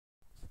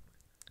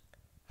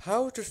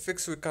How to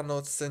fix we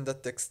cannot send a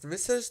text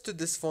message to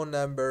this phone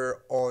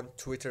number on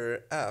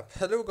Twitter app.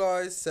 Hello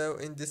guys, so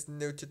in this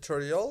new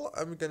tutorial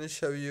I'm gonna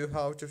show you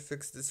how to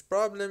fix this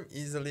problem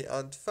easily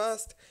and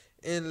fast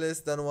in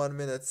less than 1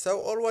 minute.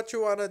 So all what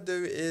you wanna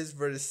do is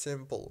very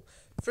simple.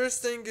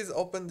 First thing is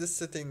open the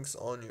settings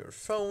on your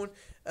phone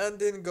and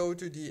then go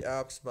to the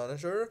apps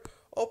manager.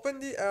 Open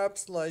the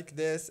apps like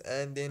this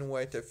and then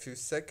wait a few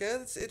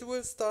seconds. It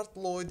will start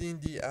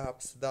loading the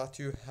apps that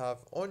you have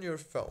on your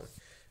phone.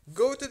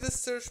 Go to the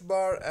search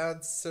bar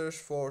and search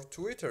for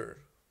Twitter.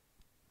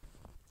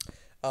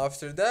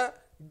 After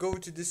that, go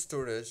to the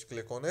storage,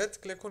 click on it,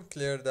 click on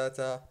clear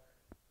data,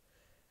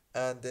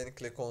 and then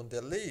click on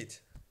delete.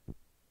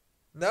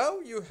 Now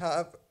you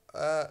have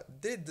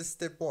did the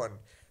step 1.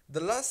 The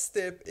last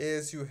step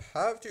is you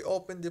have to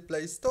open the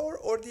Play Store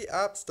or the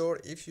App Store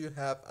if you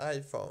have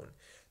iPhone.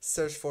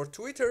 Search for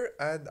Twitter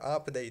and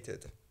update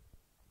it.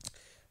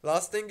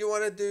 Last thing you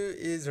want to do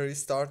is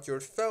restart your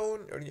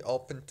phone,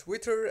 reopen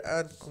Twitter,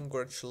 and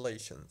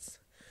congratulations.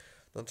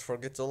 Don't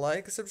forget to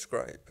like,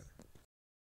 subscribe.